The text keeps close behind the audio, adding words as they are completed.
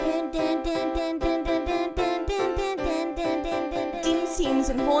puddings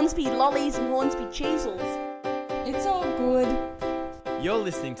and Hornsby lollies and Hornsby cheesels. It's all good. You're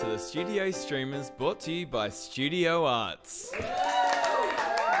listening to the Studio Streamers, brought to you by Studio Arts.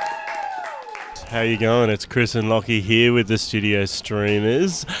 How you going? It's Chris and Lockie here with the Studio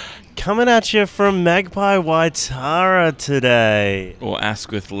Streamers. Coming at you from Magpie Waitara today. Or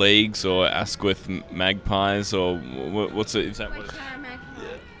Asquith Leagues, or Asquith Magpies, or what's it? Is that what?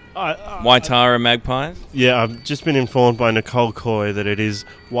 Waitara Magpies? Yeah, I've just been informed by Nicole Coy that it is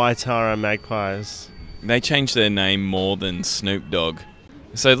Waitara Magpies. They changed their name more than Snoop Dogg.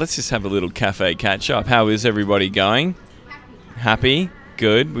 So let's just have a little cafe catch-up. How is everybody going? Happy?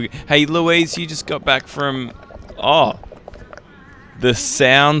 Good. Hey, Louise, you just got back from... the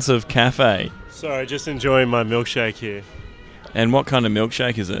sounds of cafe. Sorry, just enjoying my milkshake here. And what kind of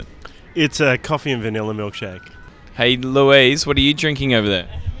milkshake is it? It's a coffee and vanilla milkshake. Hey, Louise, what are you drinking over there?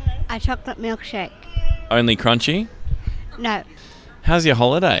 A chocolate milkshake. Only crunchy? No. How's your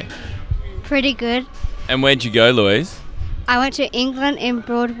holiday? Pretty good. And where'd you go, Louise? I went to England in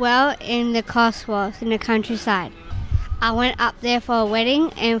Broadwell in the Cotswolds in the countryside. I went up there for a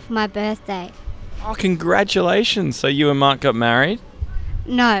wedding and for my birthday. Oh, congratulations. So you and Mark got married?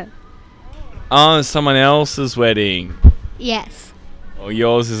 No. Oh, someone else's wedding. Yes. Well,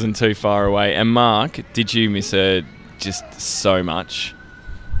 yours isn't too far away. And Mark, did you miss her just so much?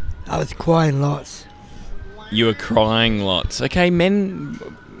 I was crying lots. You were crying lots. Okay, men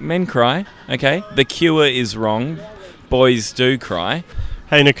cry. Okay, the cure is wrong. Boys do cry.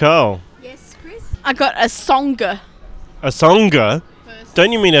 Hey, Nicole. Yes, Chris? I got a songa. A songa?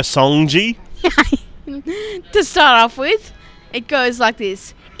 Don't you mean a songy? To start off with, it goes like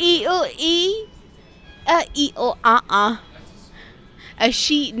this. E-o-e, e-o-uh-uh. A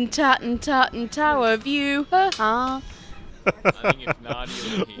sheet and tower view, ha-ha. I think if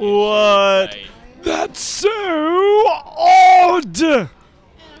Nadia were here, What? she would say, That's so odd!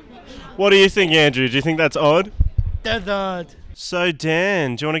 What do you think, Andrew? Do you think that's odd? That's odd. So,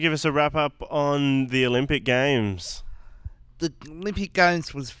 Dan, do you want to give us a wrap-up on the Olympic Games? The Olympic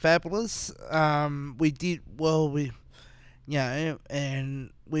Games was fabulous. We did well. And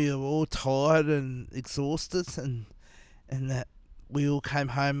we were all tired and exhausted, and that we all came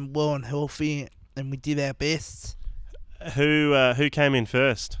home well and healthy, and we did our best. Who came in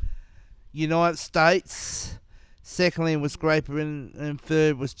first? United States. Secondly was Great Britain, and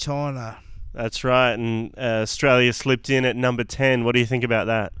third was China. That's right, and Australia slipped in at number 10. What do you think about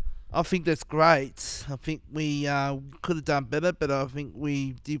that? I think that's great. I think we could have done better, but I think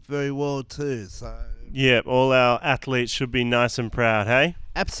we did very well too. So Yeah, all our athletes should be nice and proud, hey?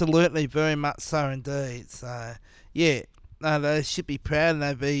 absolutely, very much so indeed. So yeah, no, they should be proud, and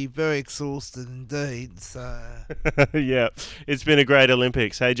they'd be very exhausted indeed. So Yeah, it's been a great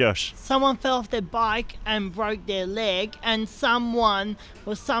Olympics. Hey, Josh. Someone fell off their bike and broke their leg, and someone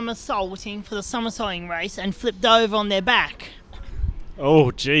was somersaulting for the somersaulting race and flipped over on their back.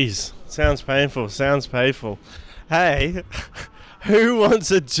 Oh, jeez. Sounds painful. Hey, who wants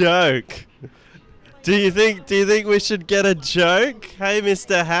a joke? Do you think we should get a joke? Hey,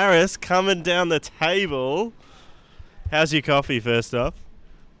 Mr. Harris, coming down the table. How's your coffee, first off?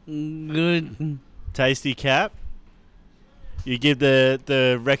 good. Tasty, Cap? You give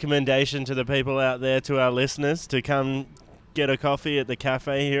the recommendation to the people out there, to our listeners, to come get a coffee at the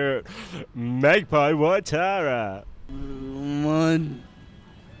cafe here at Magpie Waitara. What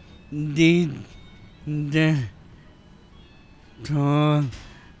did the tall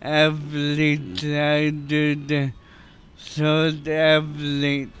athlete say to the short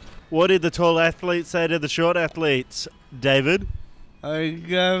athlete? What did the tall athlete say to the short athletes, David? I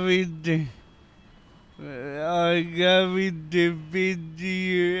got the beat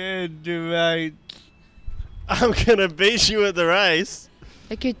you at the right. I'm gonna beat you at the race.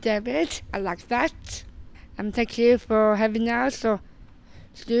 Thank you, David. I like that. Thank you for having us. So,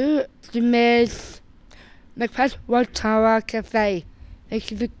 Streamers Magpie Waitara Cafe.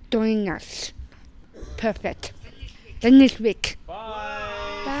 Thank you for joining us. Perfect. Then this week.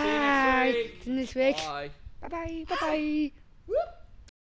 Bye. Bye. See you next week. Bye. Bye-bye. Bye-bye.